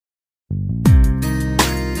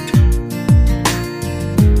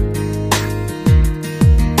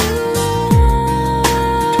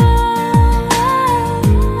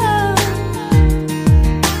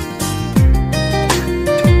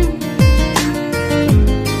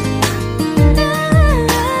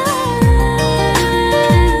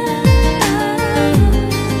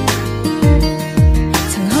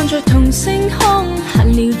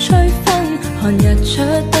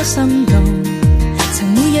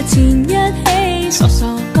前一起傻傻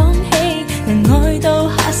講起，能愛到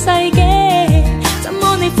下世紀。怎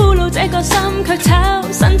麼你俘虜這個心，卻炒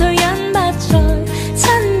身退隱不再親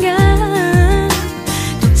近？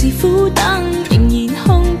獨自苦等，仍然空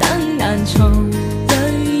等，難藏淚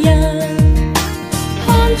印。看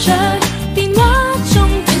着電話中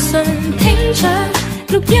短信，聽着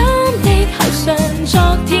錄音的口訊，昨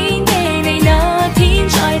天的你那天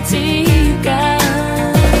再接近。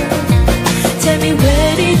Tell me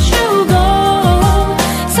where did you go？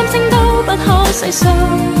 心聲都不可細數。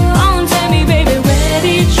Oh, tell me baby where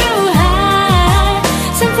did you hide？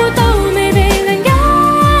 辛苦都未被諒解。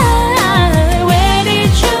Where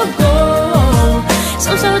did you go？ 數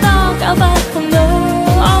數多久不碰到。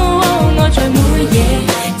Oh, oh， 愛在每夜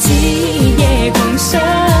徹夜狂想。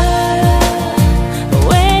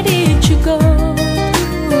Where did you go？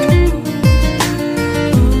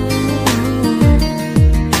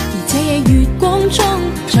 而這夜月光中，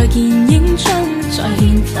在見影中再現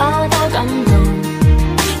多多感動。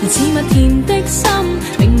而似蜜甜的心，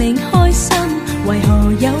明明開心，為何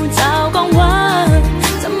有驟降溫？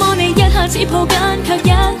怎麼你一下子抱緊，卻一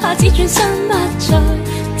下子轉身不再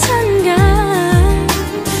親近？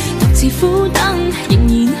獨自苦等，仍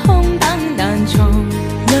然空等，難藏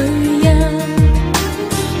淚印。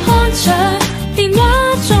看着電話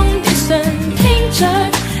中短信，聽着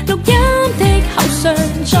錄音的口訊，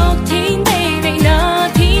昨天的你那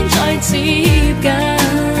天再接近。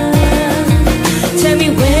Tell me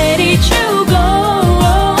where did you go？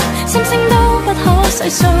 心聲都不可細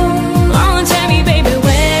數。Oh, tell me baby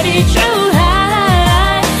where did you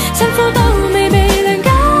hide？ 辛苦都未被諒解。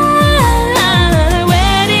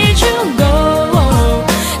Where did you go？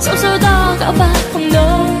 數數多久不碰到。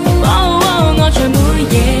Oh, oh， 愛在每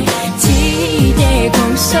夜徹夜狂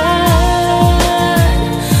想。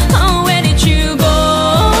Oh, where did you go？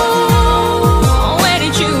 Where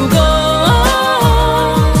did you go？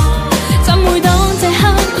 怎會當這刻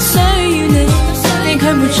我需要你，你卻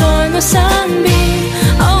沒在我身邊。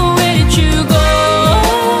Oh, where did you go？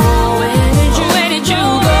 Where did you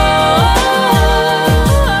go？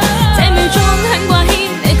 這秒鐘很掛牽，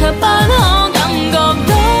你卻不可感覺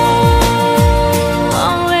到。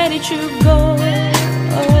Oh, where did you go？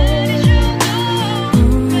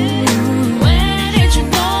 Where did you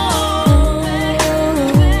go？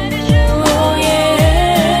 Oh yeah。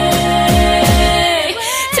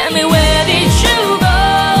 Tell me where did you go？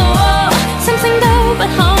 心聲都不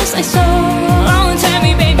可細數。Oh, tell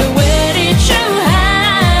me baby where did you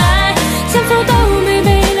hide？ 辛苦都未被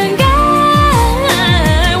諒解。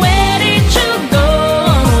Where did you go？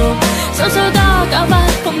 數數多久不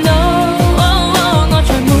碰到。Oh, oh， 愛在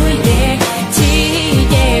每夜徹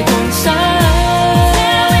夜狂想。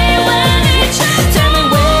Tell me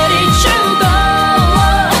where did you go？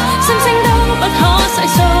 心聲都不可細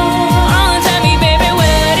數。Oh, tell me baby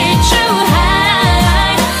where did you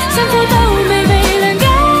hide？ 辛苦都未被諒解。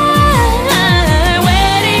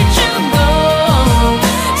Where did you go？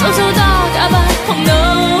 數數多久不碰到。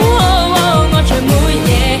Oh, oh， 愛在每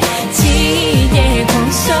夜徹夜狂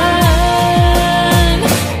想。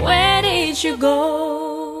Where did you go？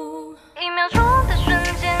 一秒钟的瞬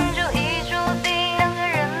间就已注定，两个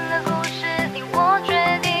人的故事你我决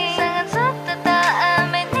定，三个字的答案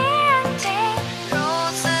没你认定，如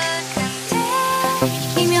此肯定。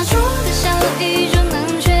一秒钟的相遇就能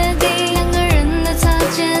确定，两个人的擦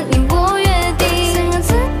肩你我约定，三个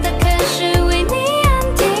字的开始为你安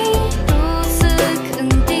定，如此肯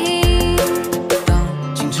定。当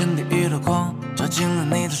清晨的一道光照进了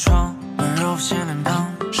你的窗，温柔浮现脸庞，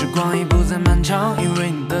时光已不再漫长，因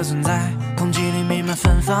为你的存在，空气里弥漫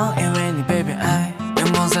芬芳，因为你被偏爱。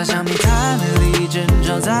阳光洒向你太美丽，阵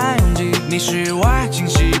仗在拥挤，你是意外惊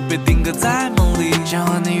喜，被定格在梦里，想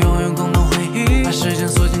和你永远共同回忆，把时间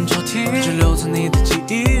锁进抽屉，只留存你的记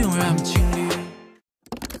忆，永远不轻易。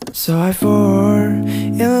So I fall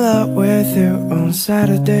in love with you on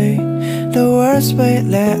Saturday. The words wait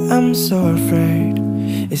that I'm so afraid.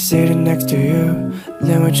 It's sitting next to you,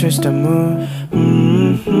 then we chase the moon.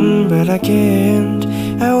 But I can't,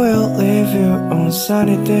 I will leave you on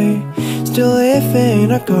sunny day. Still living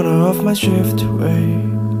in a corner of my shift away.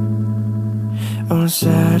 On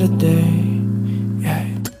Saturday, yeah.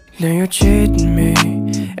 Now you're cheating me.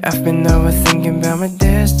 I've been overthinking about my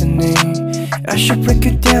destiny. I should break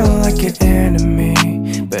you down like an enemy,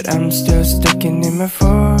 but I'm still sticking in my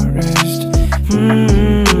forest.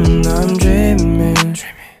 I'm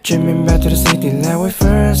dreaming back to the city like we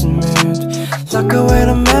first met. Lock away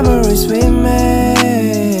the memories we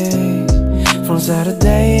made from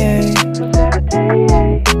Saturday.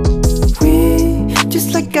 We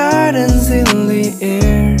just like gardens in the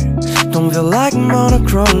air, Don't feel like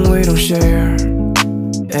monochrome, we don't share.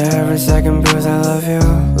 Every second proves I love you,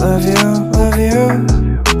 love you, love you.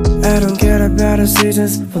 I don't care about the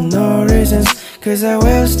seasons for no reasons, cause I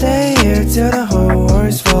will stay here till the whole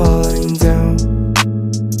world's falling down.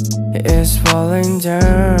 It's falling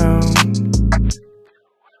down.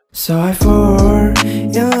 So I fall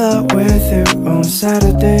in love with you on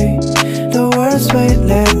Saturday. The world's wait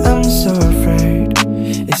late, I'm so afraid.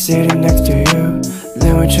 It's sitting next to you,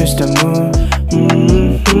 then we chase the moon.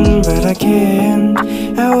 But I can't,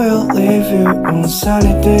 I will leave you on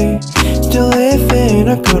sunny day. Still living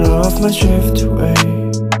a corner of my shift away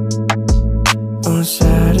on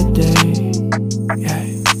Saturday, yeah.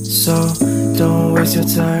 So don't waste your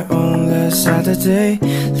time on this Saturday.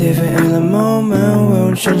 Living in the moment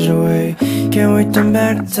won't change the way. Can we turn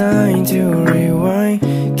back the time to rewind?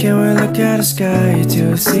 Can we look at the sky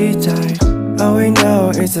to see tide? All we know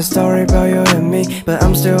is a story about you and me, but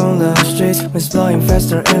I'm still on the streets. It's blowing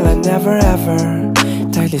faster and like never ever.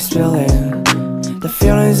 Tightly spilling the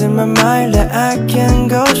feelings in my mind that I can't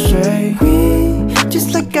go straight. We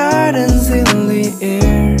just like gardens in the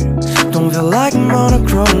air. Don't feel like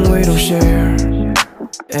monochrome, we don't share.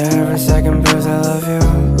 Every second proves I love you,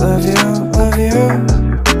 love you, love you.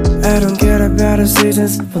 I don't care about the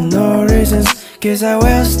seasons for no reasons, cause I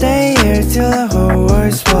will stay here till the whole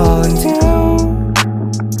world's falling down.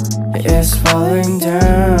 It's falling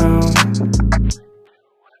down.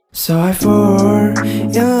 So I fall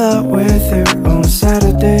in love with you on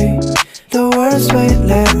Saturday. The world's wait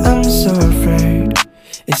late, I'm so afraid.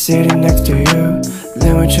 It's sitting next to you,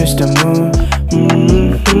 then we chase the moon.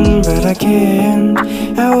 But I can't,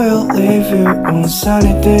 I will leave you on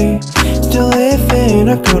sunny day. Still living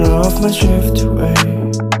a corner of my shift away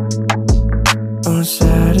on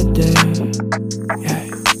Saturday, yeah.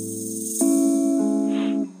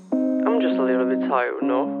 I'm just a little bit tired,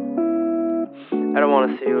 no? I don't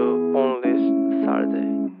want to see you on this Saturday.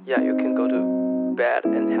 Yeah, you can go to bed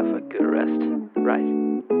and have a good rest, right?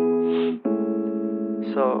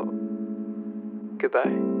 So,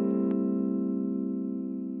 goodbye.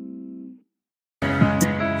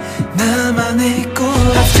 나만의 꽃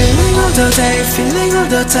I'm feeling all the day, feeling all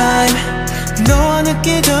the time. 너와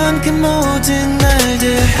느끼던 그 모든 날들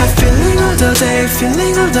I'm feeling all the day,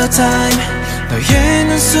 feeling all the time. 너의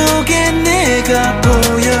눈 속에 내가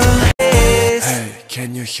보여. Hey,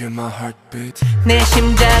 can you hear my heartbeat? 내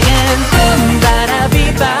심장은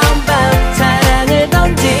봄바람이 밤밤 사랑을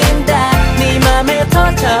던진다. 네 맘에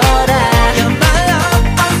터져라. You're my love,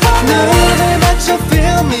 I'm falling. 눈을 맞춰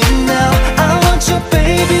feel me now. I want you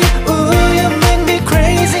baby. Ooh, you make me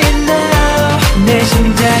crazy now. 내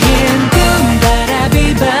심장은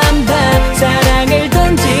봄바람이 밤밤 사랑을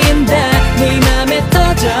던진다. 네 맘에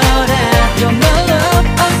터져라. You're my love,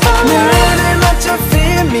 I'm falling. 눈을 맞춰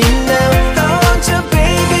feel me now. I want you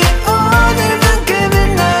baby.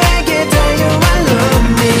 오늘만큼은 나에게 달려 I love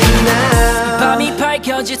me now. 밤이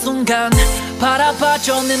밝혀질 순간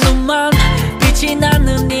바라봐줘 내 눈만. 빛이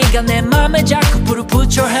나는 네가 내 맘에 자꾸 불을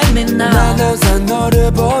put your hand me now. 난 항상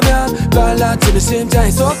너를 보면 빨라지는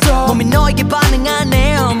심장의 속도. 몸이 너에게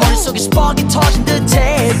반응하네. 머릿속에 스park이 터진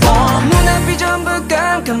듯해. 눈앞이 전부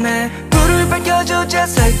깜깜해. 불을 밝혀줘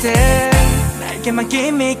just like that. 날개만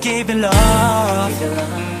give me give it love.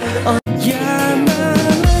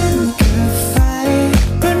 야만한 그 fight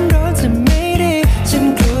มันร้อนจะไม่ดีฉัน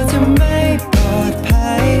กลัวจะไม่ปลอด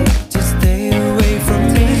ภัย Just stay away from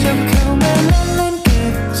me ชอบเข้ามาเล่นเก็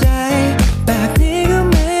บใจแบบนี้ก็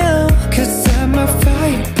ไม่เอา Cause I'm a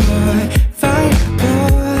fight boy fight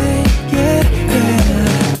boy yeah yeah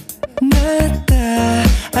หน้าตา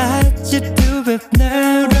อาจจะดูแบบน่า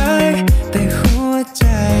รักแต่หัวใจ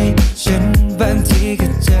ฉันบางทีก็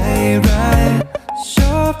ใจร้ายช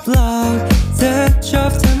อบหลอกเธอชอ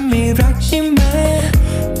บทำให้รักใช่ไหม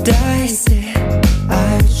ได้สิ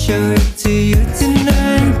I'll show it to you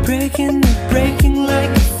tonight breaking it breaking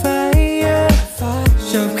like a fire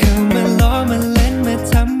ชอบเข้ามาล้อมาเล่นมา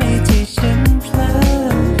ทำให้ใจฉันเพลิ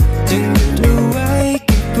นจึงหยุดเอาไว้เ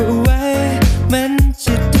ก็บเอาไว้มันจ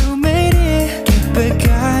ะดูไม่ดีเก็บอาก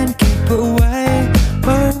ารเก็บเอาไว้โอ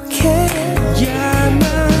เคอย่าม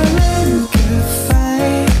าเล่นกับไฟ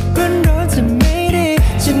ร้อนๆจะไม่ดี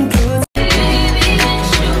ฉันกลัว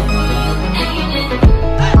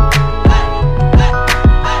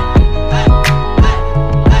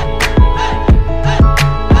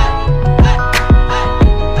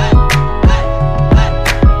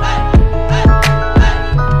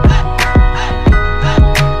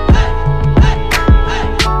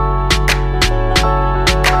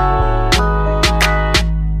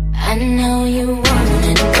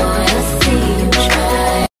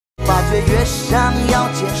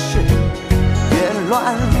乱。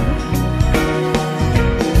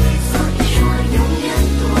所以说永远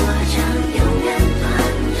多长，永远短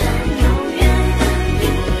暂，永远的命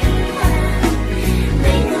运。每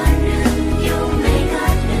个人有每个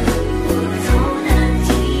人不同的体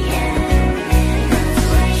验，随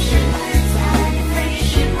时而在，飞时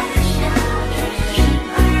而下，飞时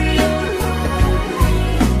而又落泪。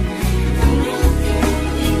总有点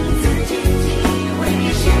令自己体会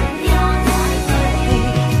先要再飞。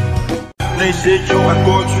那些幽暗过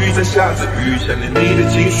去在下着雨，想念你的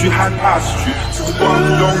情绪，害怕失去，吃着光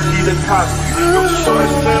的容易的踏实，用手来